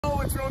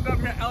folks, Ron down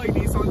here at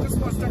LED. So I just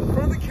want to step in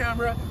front of the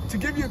camera to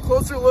give you a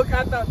closer look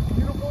at that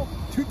beautiful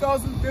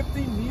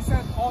 2015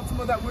 Nissan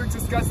Altima that we're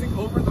discussing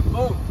over the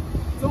phone.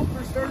 So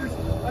for starters,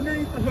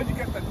 underneath the hood you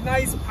get the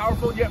nice,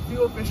 powerful yet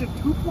fuel efficient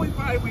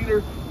 2.5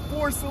 liter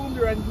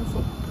 4-cylinder engine,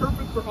 so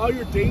perfect for all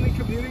your daily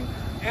commuting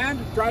and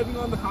driving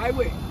on the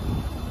highway.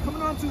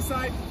 Coming onto the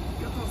side,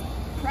 you got those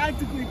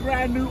practically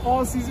brand new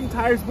all-season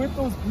tires with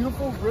those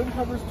beautiful rim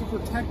covers to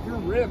protect your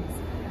rims.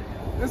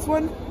 This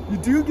one, you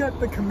do get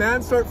the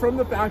command start from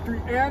the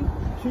factory and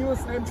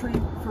keyless entry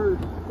for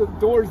the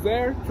doors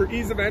there for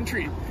ease of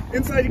entry.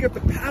 Inside you get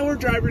the power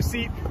driver's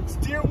seat,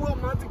 steering wheel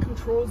mounted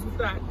controls with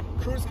that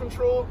cruise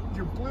control,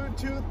 your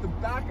Bluetooth, the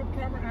backup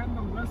camera, and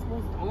the list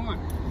goes on.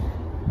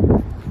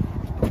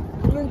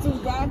 Going into the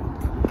back,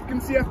 you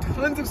can see I have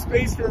tons of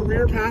space for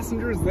rear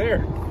passengers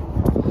there.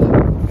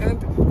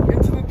 And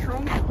into the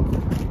trunk,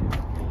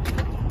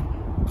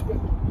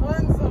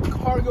 tons of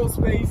cargo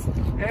space,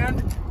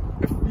 and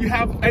if you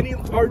have any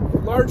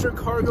larger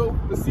cargo,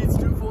 the seats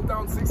do fold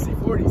down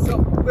 60/40. So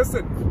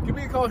listen, give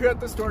me a call here at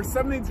the store,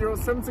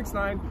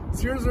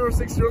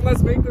 780-769-0060, and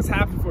let's make this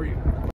happen for you.